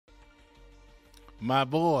My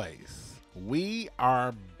boys, we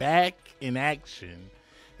are back in action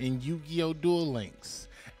in Yu-Gi-Oh! Duel Links.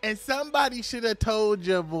 And somebody should have told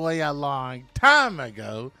your boy a long time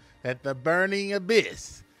ago that the Burning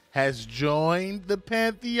Abyss has joined the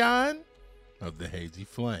pantheon of the Hazy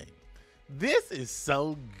Flame. This is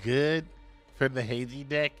so good for the Hazy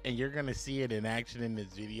deck, and you're going to see it in action in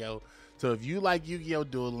this video. So if you like Yu-Gi-Oh!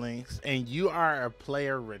 Duel Links and you are a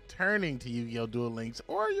player returning to Yu-Gi-Oh! Duel Links,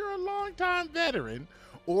 or you're a longtime veteran,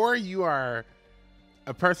 or you are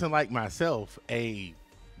a person like myself, a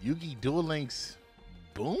Yu-Gi Duel Links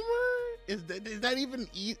boomer? Is that even,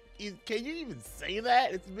 can you even say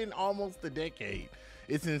that? It's been almost a decade.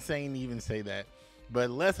 It's insane to even say that.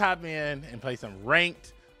 But let's hop in and play some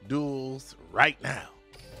ranked duels right now.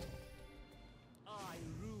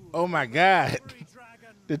 Oh my God.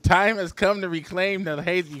 The time has come to reclaim the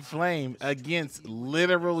Hazy Flame against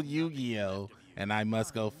literal Yu-Gi-Oh! And I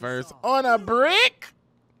must go first on a brick.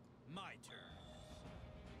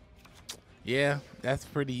 Yeah, that's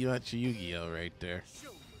pretty much Yu-Gi-Oh! Right there.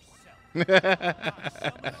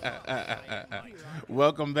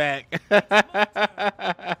 Welcome back.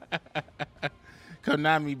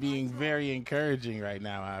 Konami being very encouraging right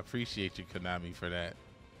now. I appreciate you, Konami, for that.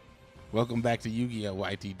 Welcome back to Yu-Gi-Oh!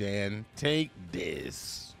 YTDan. Take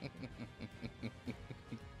this.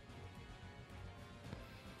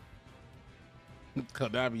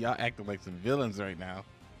 Konami, y'all acting like some villains right now.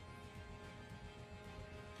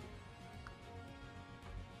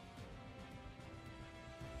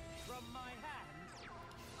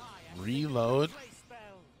 Reload.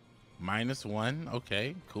 -1.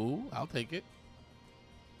 Okay, cool. I'll take it.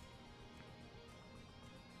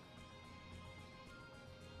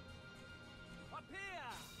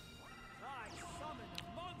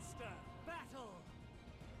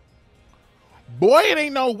 Boy, it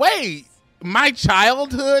ain't no way. My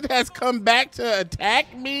childhood has come back to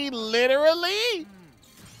attack me, literally?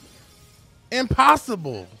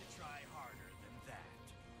 Impossible.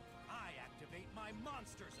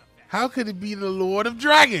 How could it be the Lord of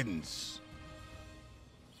Dragons?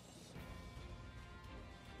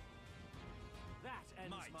 That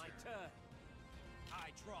ends my turn. I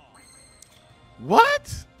draw.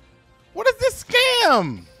 What? What is this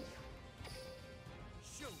scam?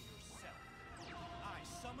 Show yourself. I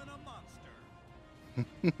summon a monster.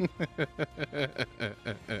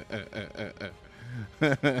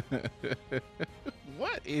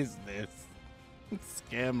 What is this?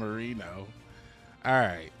 Scammerino. All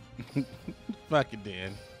right. Fuck it,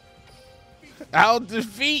 Dan. I'll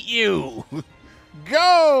defeat you.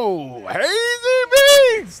 Go, Hazy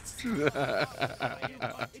Beast.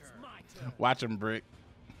 Watch him, Brick.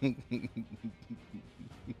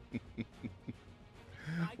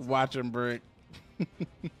 Watch him, Brick.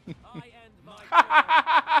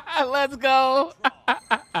 Let's go.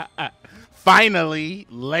 Finally,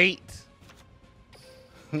 late.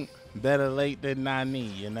 Better late than nani,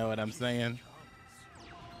 you know what I'm saying?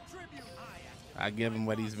 I give him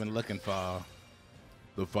what he's been looking for.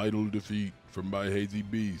 The final defeat from my Hazy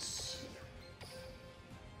Beast.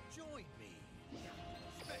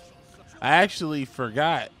 I actually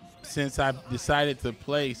forgot, since I decided to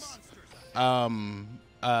place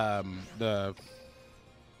the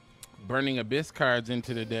Burning Abyss cards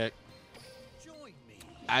into the deck.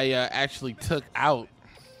 I actually took out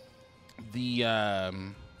the I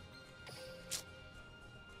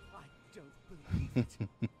don't believe it.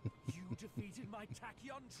 You defeated my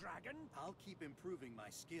Tachyon dragon? I'll keep improving my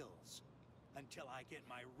skills until I get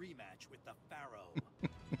my rematch with the Pharaoh.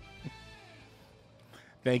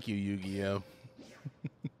 Thank you, Yu-Gi-Oh!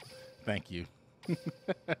 Thank you.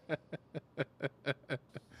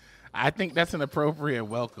 I think that's an appropriate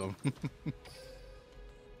welcome.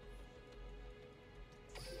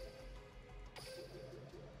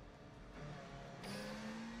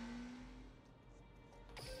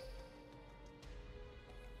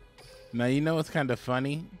 Now, you know what's kind of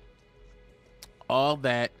funny? All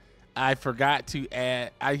that I forgot to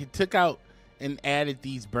add, I took out and added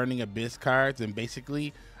these Burning Abyss cards, and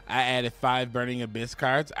basically I added 5 Burning Abyss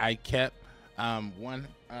cards. I kept one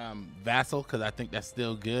Vassal because I think that's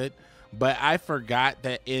still good, but I forgot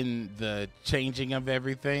that in the changing of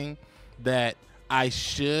everything that I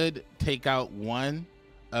should take out one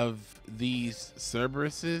of these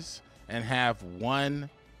Cerberuses and have one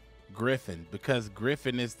Griffin, because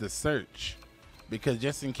Griffin is the search. Because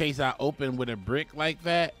just in case I open with a brick like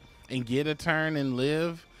that and get a turn and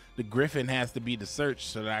live, the Griffin has to be the search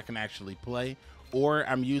so that I can actually play. Or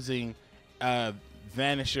I'm using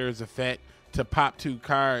Vanisher's effect to pop 2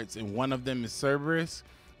 cards, and one of them is Cerberus.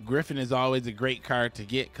 Griffin is always a great card to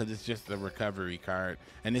get because it's just a recovery card,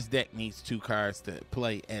 and this deck needs 2 cards to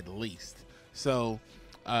play at least. So,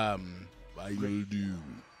 I will do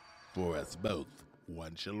for us both.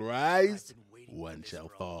 One shall rise, one shall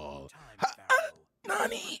fall.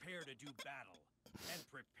 Nani? Prepare to do battle and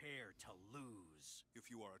prepare to lose. If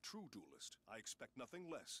you are a true duelist, I expect nothing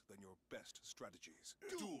less than your best strategies.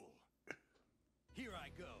 Duel. Here I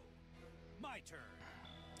go. My turn.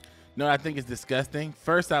 No, I think it's disgusting.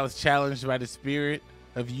 First, I was challenged by the spirit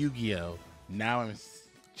of Yu-Gi-Oh! Now I'm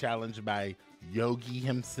challenged by Yogi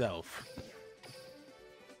himself.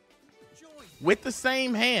 With the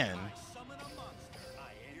same hand.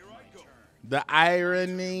 The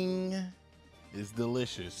ironing is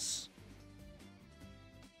delicious.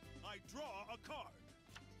 I draw a card.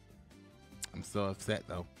 I'm so upset,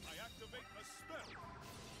 though. I activate a spell.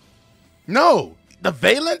 No! The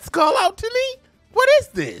Valence call out to me? What is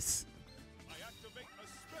this? I activate a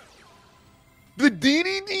spell. The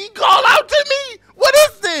DDD call out to me? What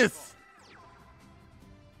is this?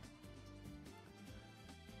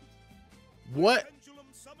 What? Pendulum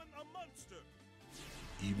summon a monster.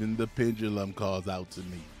 Even the pendulum calls out to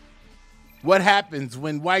me. What happens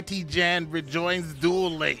when YTDan rejoins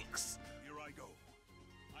Duel Links? Here I go.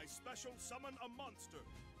 I special summon a monster.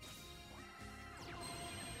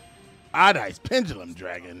 Odd-Eyes Pendulum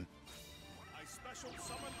Dragon. I special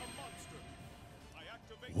summon a monster. I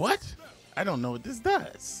activate What? a spell. I don't know what this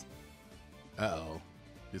does. Uh-oh.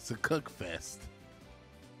 It's a cook fest.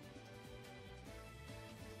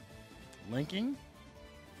 Linking?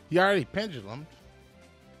 He already pendulumed.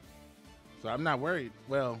 So I'm not worried.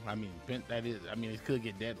 Well, I mean, it could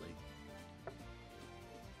get deadly.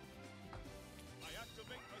 I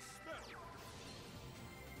activate a spell.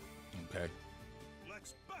 Okay.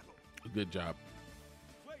 Let's battle. Good job.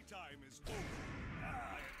 Playtime is over.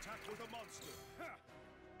 I attack with a monster. Ha!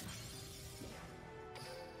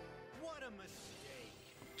 What a mistake.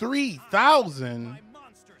 3,000? My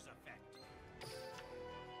monster's effect.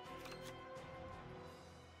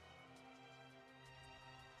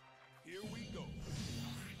 Here we go.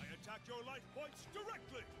 I attack your life points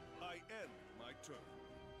directly. I end my turn.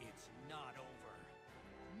 It's not over.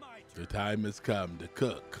 My The turn. time has come to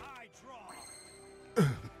cook. I draw.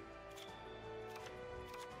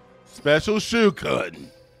 Special Shukun.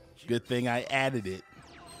 Good thing I added it.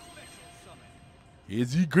 Special summon.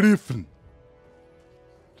 Hazy Griffin.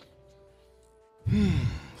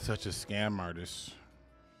 Such a scam artist.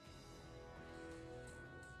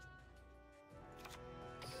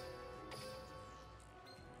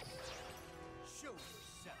 Show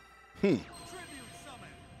yourself. Hmm. Tribute summon.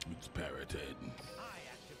 It's parroted. I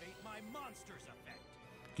activate my monster's effect.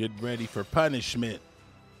 Get ready for punishment.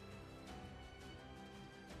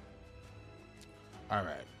 All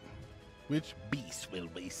right. Which beast will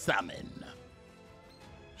we summon?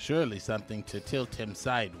 Surely something to tilt him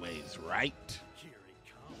sideways, right? Here it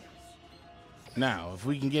comes. Now, if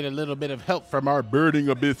we can get a little bit of help from our Burning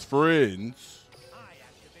Abyss friends, I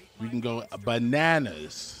activate we my can go monster.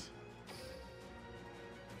 bananas.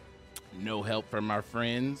 No help from our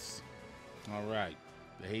friends. All right.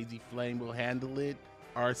 The Hazy Flame will handle it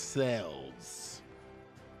ourselves.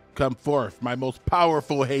 Come forth, my most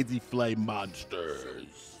powerful Hazy Flame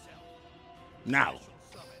monsters. Now,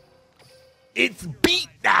 it's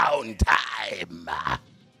beatdown time.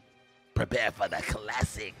 Prepare for the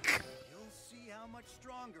classic. You'll see how much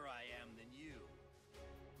stronger I am than you.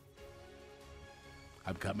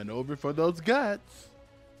 I'm coming over for those guts.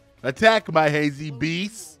 Attack my Hazy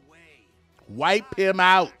Beast. Away. Wipe him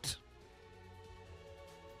out.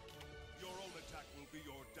 Your own attack will be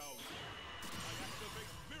your downfall. I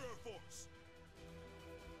activate Mirror Force.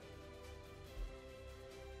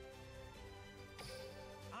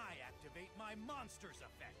 I activate my monster's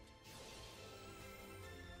effect.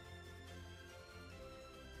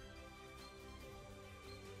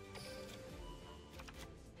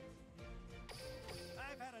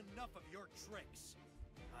 I've had enough of your tricks.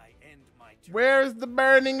 I end my turn. Where's the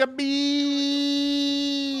Burning Abyss?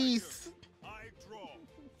 I draw.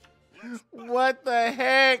 Let's What the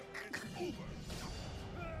heck? over.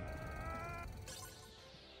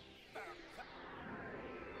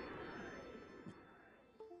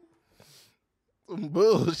 Some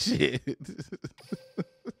bullshit.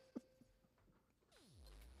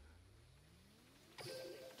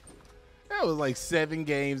 That was like 7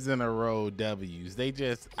 games in a row W's. I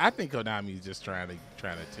think Konami's just trying to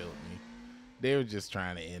tilt me. They were just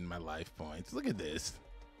trying to end my life points. Look at this.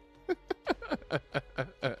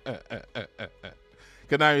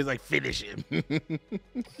 Konami's like, finish him.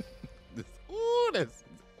 Ooh, that's,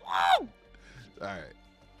 woo! All right.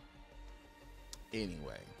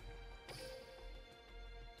 Anyway.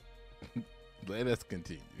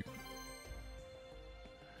 Continue.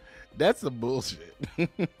 That's some bullshit.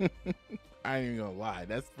 I ain't even gonna lie.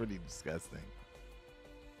 That's pretty disgusting.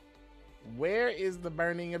 Where is the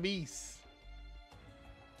burning abyss?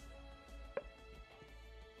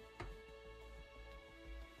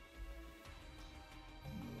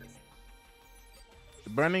 The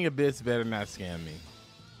burning abyss better not scam me.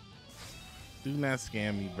 Do not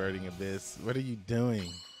scam me, burning abyss. What are you doing?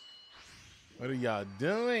 What are y'all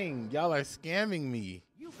doing? Y'all are scamming me.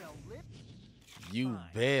 You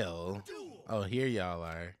bail. Oh, here y'all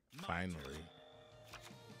are. Finally.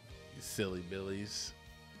 You silly billies.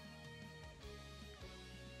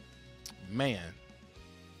 Man.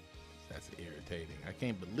 That's irritating. I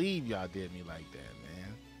can't believe y'all did me like that,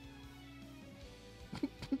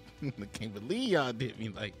 man. I can't believe y'all did me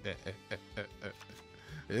like that.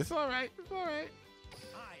 It's all right. It's all right.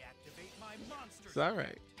 I activate my monster. It's all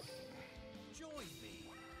right. Join me.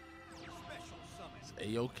 Special summon. It's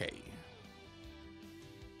A-okay.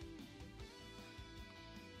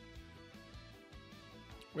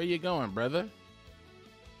 Where you going, brother?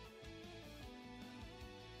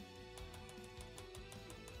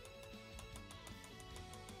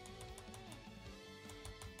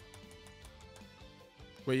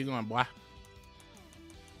 Where you going, boy?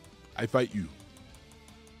 I fight you.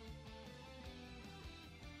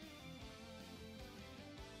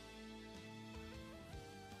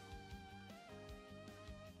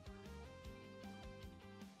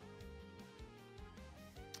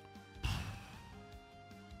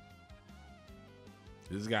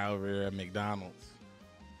 This guy over here at McDonald's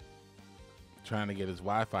trying to get his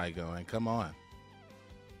Wi-Fi going. Come on.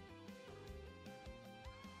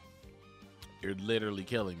 You're literally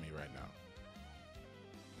killing me right now.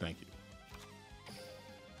 Thank you.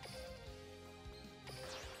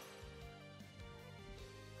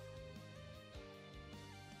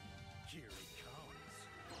 Here he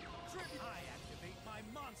comes. I activate my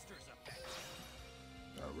monster's effect.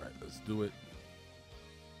 All right, let's do it.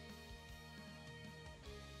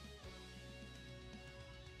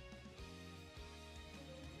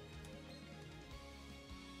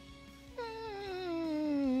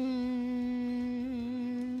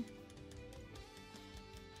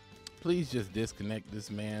 Please just disconnect this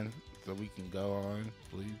man so we can go on,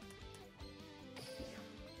 please.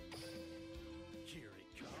 Here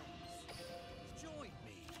he comes. Join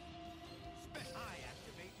me. I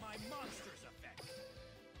activate my monster's effect.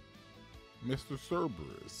 Mr.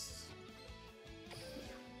 Cerberus.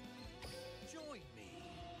 Join me.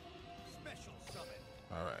 Special summon.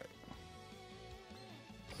 All right.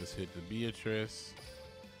 Let's hit the Beatrice.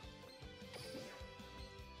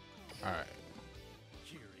 All right.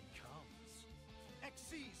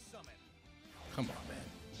 Come on, man.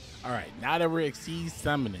 All right, now that we're Exceed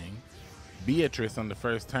summoning Beatrice on the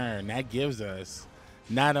first turn, that gives us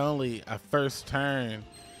not only a first turn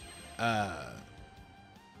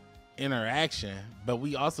interaction, but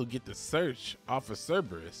we also get the search off of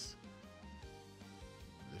Cerberus.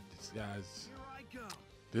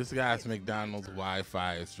 This guy's McDonald's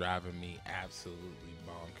Wi-Fi is driving me absolutely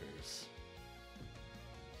bonkers.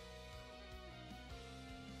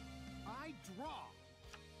 I draw.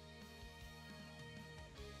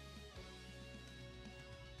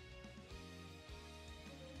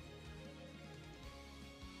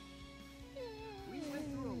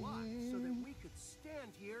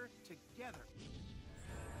 Here together.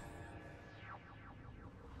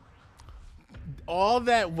 All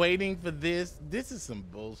that waiting for this is some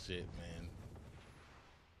bullshit, man.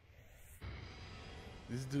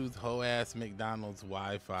 This dude's whole ass McDonald's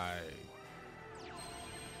Wi-Fi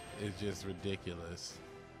is just ridiculous.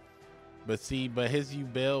 But see, his you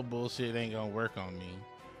bail bullshit ain't gonna work on me.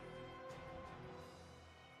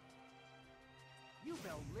 You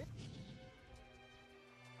bail lit.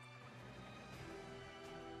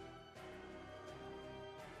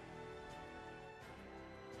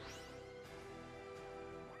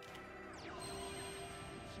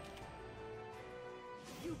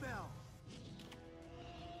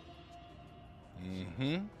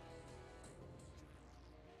 Mm-hmm.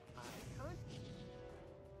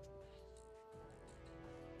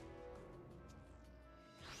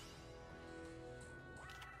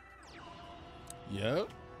 Yep.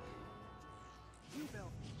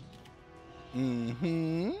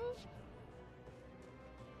 Mm-hmm.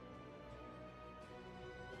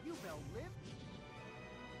 You bell live.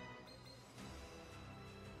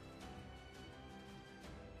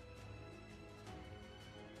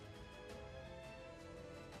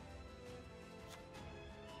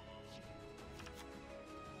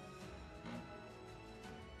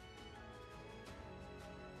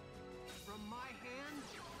 From my hand,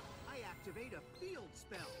 I activate activate a field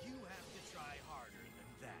spell. You have to try harder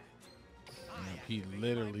than that. He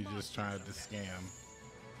literally just tried to scam.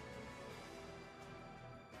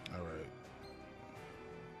 All right.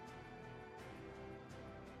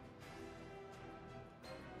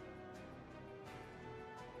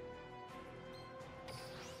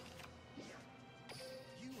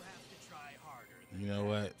 You know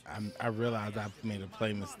what? I realized I made a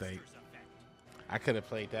play mistake. I could have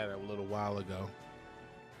played that a little while ago.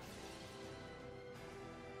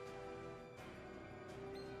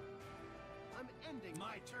 I'm ending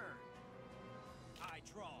my turn. I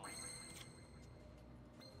draw.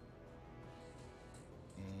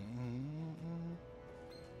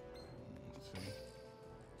 Let's see.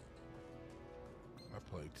 I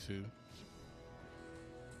played 2.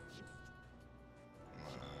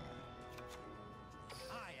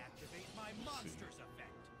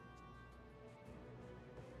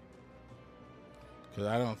 Because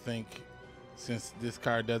I don't think, since this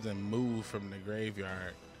card doesn't move from the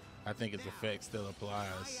graveyard, I think its effect still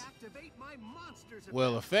applies.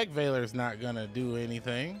 Well, Effect Veiler is not going to do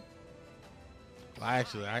anything.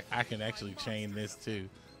 Actually, I can actually chain this too.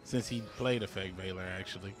 Since he played Effect Veiler,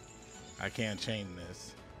 actually, I can chain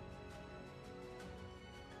this.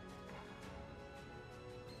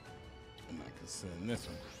 And I can send this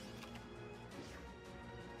one.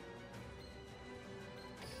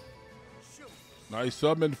 I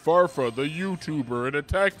summoned Farfa, the YouTuber, in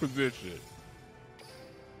attack position.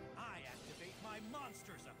 I activate my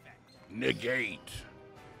monster's effect. Negate.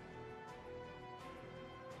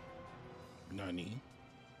 Nani?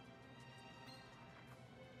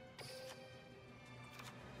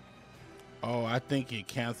 Oh, I think it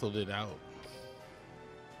canceled it out.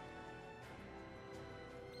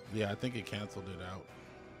 Yeah, I think it canceled it out.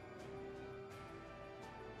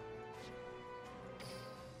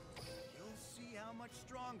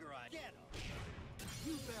 Stronger I get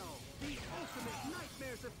him. The ultimate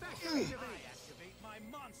nightmare's effect activates. I activate my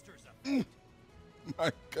monster's effect.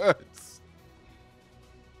 My guts.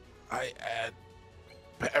 I add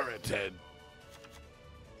Parrothead.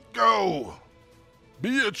 Go!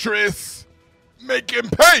 Beatrice! Make him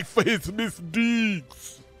pay for his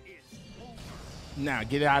misdeeds! Now,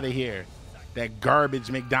 get out of here. That garbage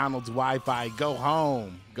McDonald's Wi-Fi. Go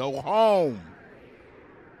home. Go home.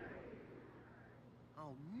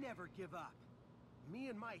 Give up. Me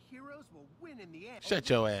and my heroes will win in the end. Shut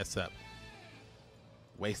your ass up.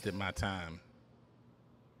 Wasted my time.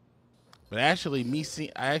 But actually,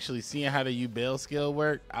 seeing how the Yubel skill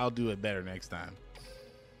work, I'll do it better next time.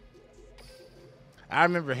 I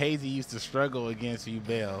remember Hazy used to struggle against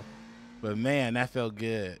Yubel, but man, that felt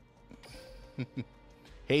good.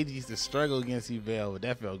 Hazy used to struggle against Yubel, but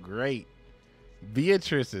that felt great.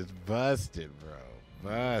 Beatrice is busted, bro.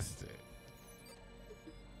 Busted.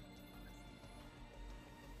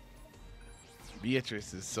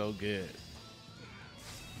 Beatrice is so good.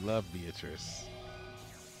 Love Beatrice.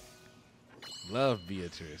 Love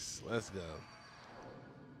Beatrice. Let's go.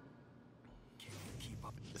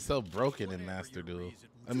 It's so broken in Master Duel.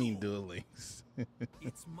 I mean Duel Links.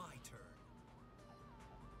 It's my turn.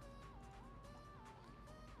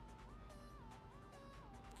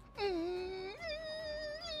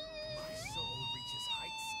 My soul reaches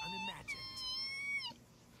heights unimagined.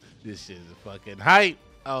 This shit is fucking hype.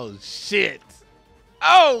 Oh shit.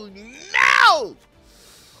 Oh no!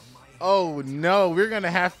 Oh no, we're gonna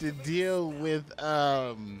have to deal with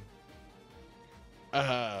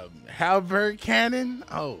halberd cannon.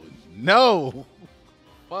 Oh no!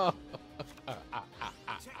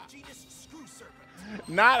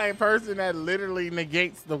 Not a person that literally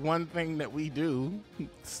negates the one thing that we do,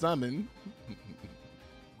 summon.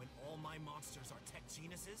 When all my monsters are tech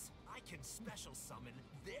genuses, I can special summon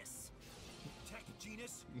this. Tech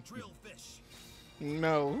genus drillfish.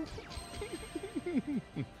 No.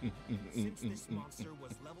 Since this monster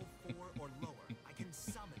was level 4 or lower, I can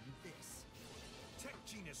summon this. Tech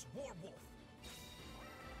genus warwolf.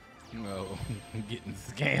 No, I'm getting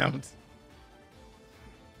scammed.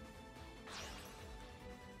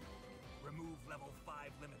 Remove level 5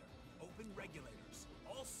 limiter. Open regulators.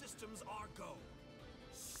 All systems are go.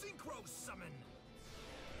 Synchro summon.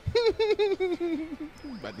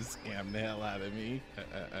 About to scam the hell out of me.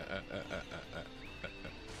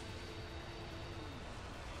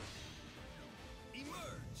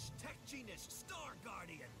 Emerge. Tech genus Star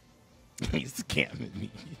Guardian. He's scamming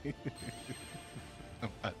me.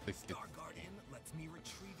 Star Guardian lets me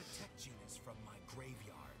retrieve a tech genus from my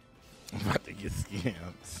graveyard. I'm about to get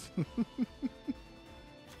scammed.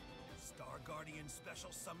 Star Guardian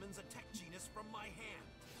special summons a tech genus from my hand.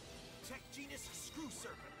 Tech genus Screw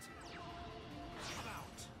Serpent. Come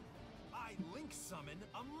out. I Link summon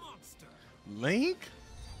a monster. Link?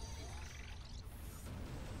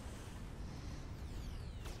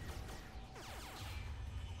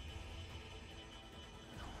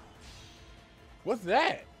 What's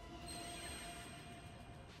that?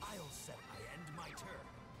 I'll set I end my turn.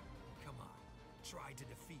 Come on, try to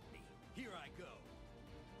defeat me. Here I go.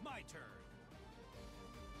 My turn.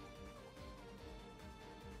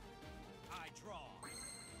 I draw.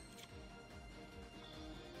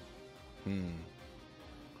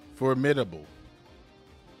 Formidable.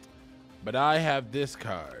 But I have this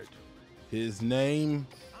card. His name,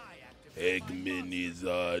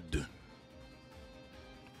 Eggmanizard.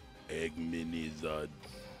 Eggmanizard.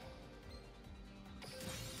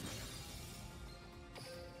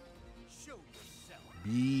 Show yourself.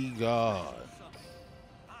 Be gone.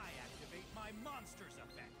 I activate my monster's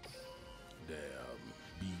effect. Damn.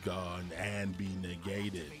 Be gone and be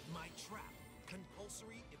negated. Activate my trap.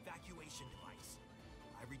 Compulsory evacuation device.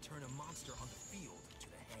 I return a monster on the field to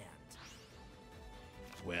the hand.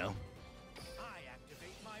 Well, I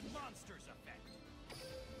activate my monster's effect.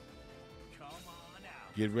 Come on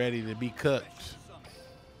out. get ready to be cooked. Summon.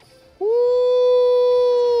 Woo!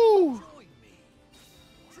 Join me.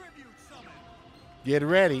 Tribute summon. Get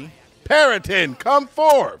ready. Periton, come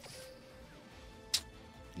forth.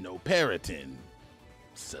 No Periton.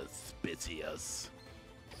 Suspicious.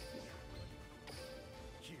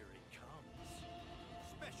 Here it comes.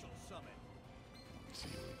 Special summon. Let's see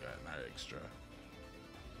what we got in our extra.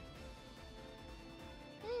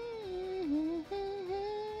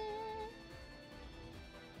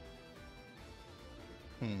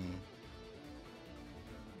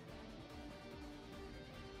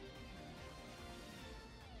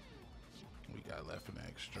 We got left an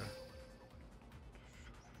extra.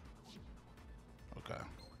 Okay.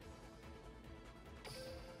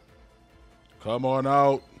 Come on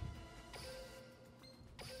out.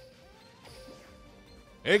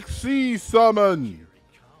 XC summon.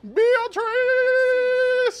 Beatrice.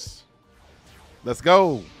 Let's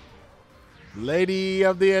go. Lady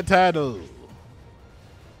of the Entitled.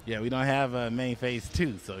 Yeah, we don't have a main phase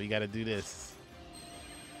 2, so you got to do this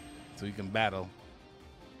so we can battle.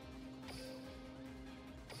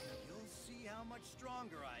 You'll see how much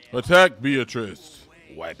stronger I am. Attack Beatrice.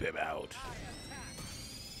 Wipe him out.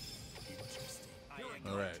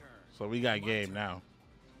 All right, so we got game now.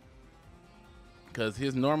 Because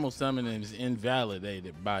his normal summon is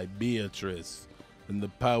invalidated by Beatrice and the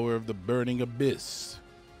power of the burning abyss.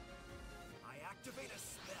 I activate a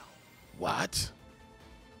spell. What?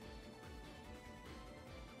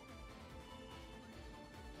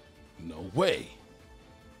 No way.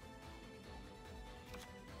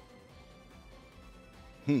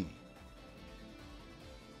 You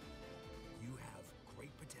have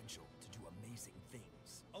great potential to do amazing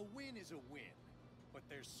things. A win is a win, but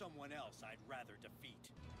there's someone else I'd rather defeat.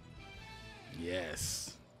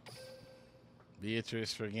 Yes.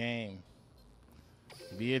 Beatrice for game.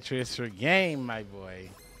 Beatrice for game, my boy.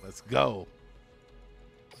 Let's go.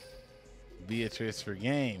 Beatrice for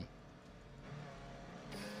game.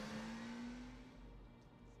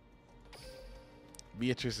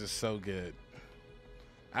 Beatrice is so good.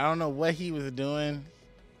 I don't know what he was doing.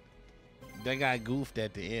 That guy goofed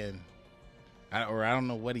at the end. I don't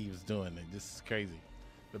know what he was doing. This is crazy.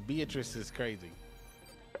 But Beatrice is crazy.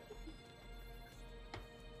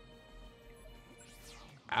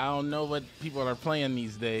 I don't know what people are playing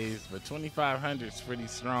these days, but 2500 is pretty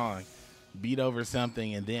strong. Beat over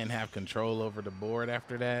something and then have control over the board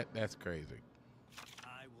after that. That's crazy.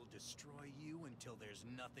 I will destroy you until there's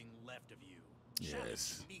nothing left of you.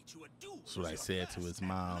 Yes. Me to a duel That's what I is said your to first his and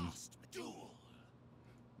mom. last duel.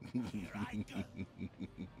 Here I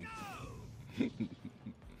go.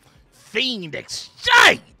 Fiend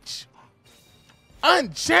exchange!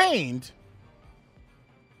 Unchained?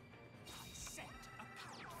 I set a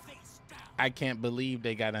card face down. I can't believe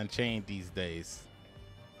they got Unchained these days.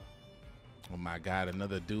 Oh my God,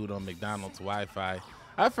 another dude on McDonald's Wi-Fi.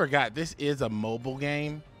 I forgot this is a mobile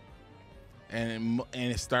game. And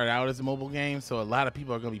it started out as a mobile game, so a lot of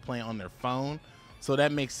people are going to be playing on their phone. So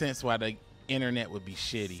that makes sense why the internet would be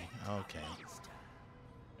shitty. Okay.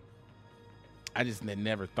 I just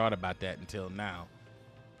never thought about that until now.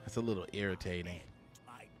 That's a little irritating.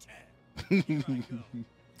 My turn.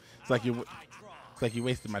 It's like I draw. it's like you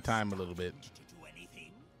wasted my time a little bit. To do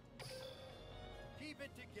anything. Keep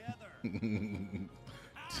it together.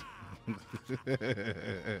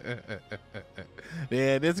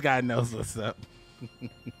 Yeah, this guy knows what's up. Let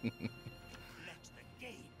the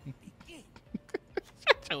game begin.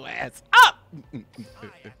 Shut your ass up! I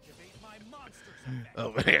activate my monster's effect.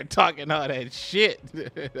 Over there talking all that shit.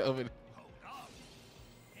 Over there. Hold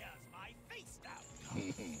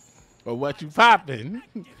Or what you popping?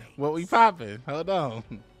 What we popping? Hold on.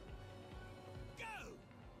 Go!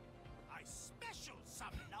 I special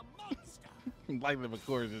summon a monster. Like the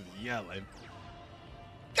recorders is yelling.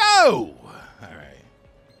 Go! Alright.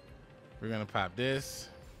 We're gonna pop this.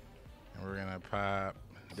 And we're gonna pop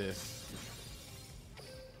this.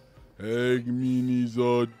 Hey, give me these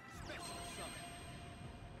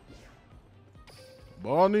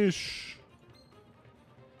Bonish.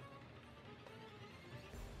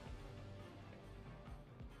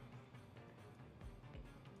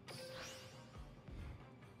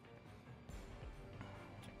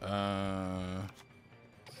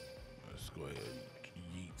 Let's go ahead and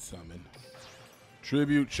yeet summon.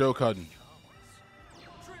 Tribute Shokunin.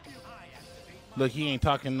 Look, he ain't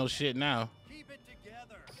talking no shit now. Keep it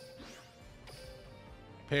together.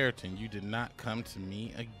 Periton, you did not come to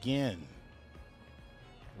me again.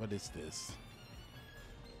 What is this?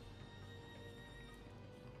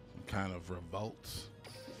 Some kind of revolt?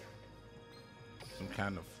 Some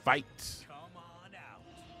kind of fight? Come on out.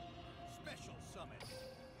 Special summon.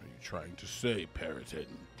 What are you trying to say, Periton?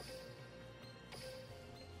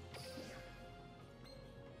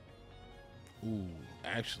 Ooh,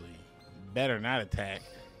 actually, better not attack.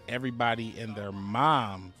 Everybody and their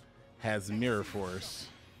mom has Mirror Force.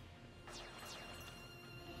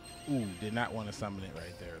 Ooh, did not want to summon it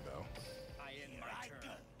right there, though. I end my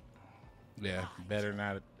turn. Yeah, better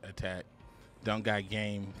not attack. Don't got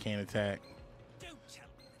game, can't attack. Don't tell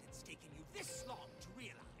me that it's taken you this long to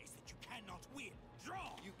realize that you cannot win. Draw.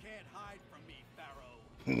 You can't hide from me, Pharaoh.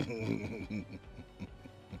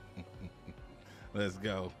 Let's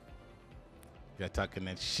go. Got talking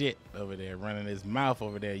that shit over there, running his mouth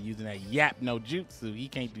over there, using that yap no jutsu. He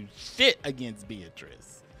can't do shit against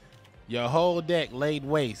Beatrice. Your whole deck laid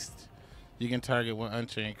waste. You can target one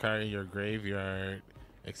untrained card in your graveyard,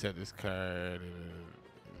 except this card.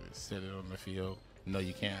 Set it on the field. No,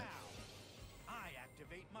 you can't. Now, I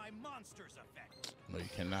activate my monster's effect. No, you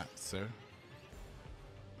cannot, sir.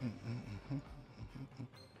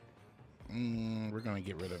 We're gonna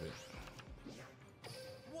get rid of it.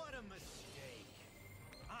 What a mistake.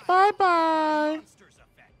 Bye bye. Monster's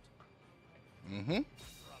effect. Mm-hmm. From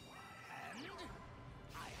my hand,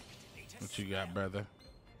 I activate a What you got, spell. brother?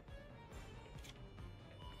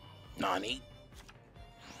 Nani?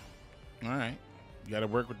 All right. You gotta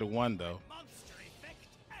work with the one though. Monster effect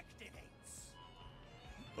activates.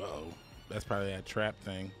 Uh-oh. That's probably that trap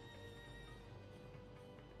thing.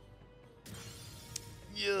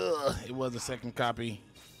 Yeah, it was a second copy.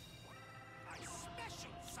 I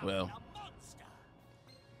special summon Well. a monster.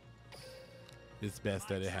 It's best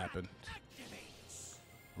that it happened. Activates.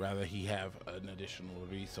 Rather he have an additional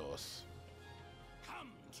resource.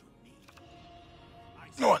 Come to me. I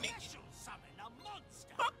Nani? special summon a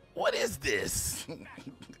monster. What is this?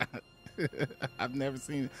 I've never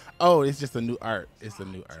seen it. Oh, it's just a new art. It's a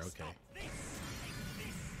new art. Okay.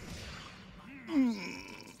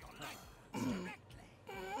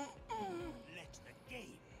 Let the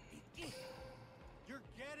game begin. You're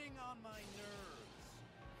getting on my nerves.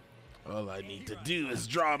 All I need to do is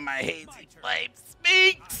draw my Hazy Flame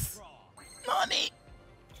speaks. Draw. Nani?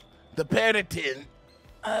 The Periton.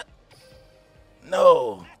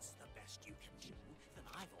 No. That's the best you can do. Then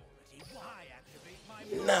I've already won. I activate my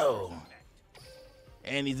No. monster's effect.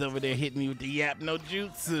 And he's over there hitting me with the yap no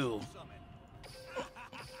jutsu. Summon.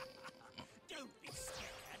 Don't be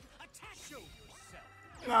scared. Attack. Show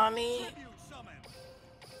yourself. Nani? Tribute summon.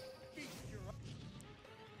 Feast your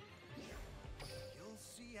You'll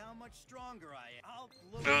see how much stronger I am. I'll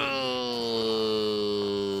blow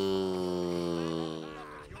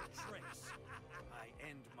your tricks. I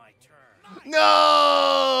end my turn.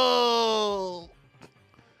 No.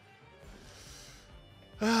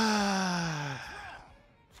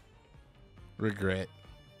 Regret.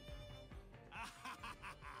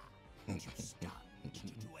 Too stunned to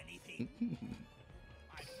do anything.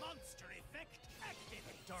 My monster effect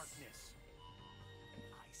activate darkness.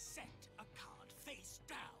 I set a card face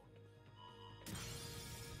down.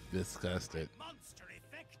 Disgusted. Monster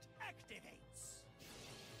effect activates.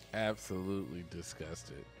 Absolutely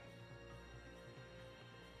disgusted.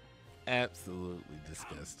 Absolutely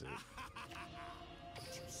disgusted.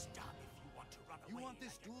 Too stunned if you want to run away. You want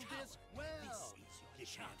this like a duel coward. disc? Well, This is your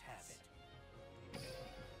chance. Have it.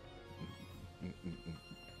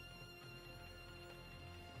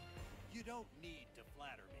 You don't need to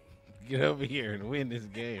flatter me. Get over here and win this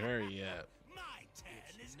game. Hurry up. My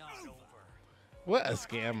turn is not over. What a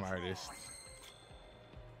scam artist.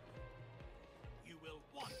 You will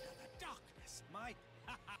wander the darkness. My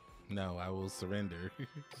No, I will surrender.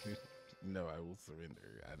 No, I will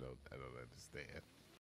surrender. I don't understand.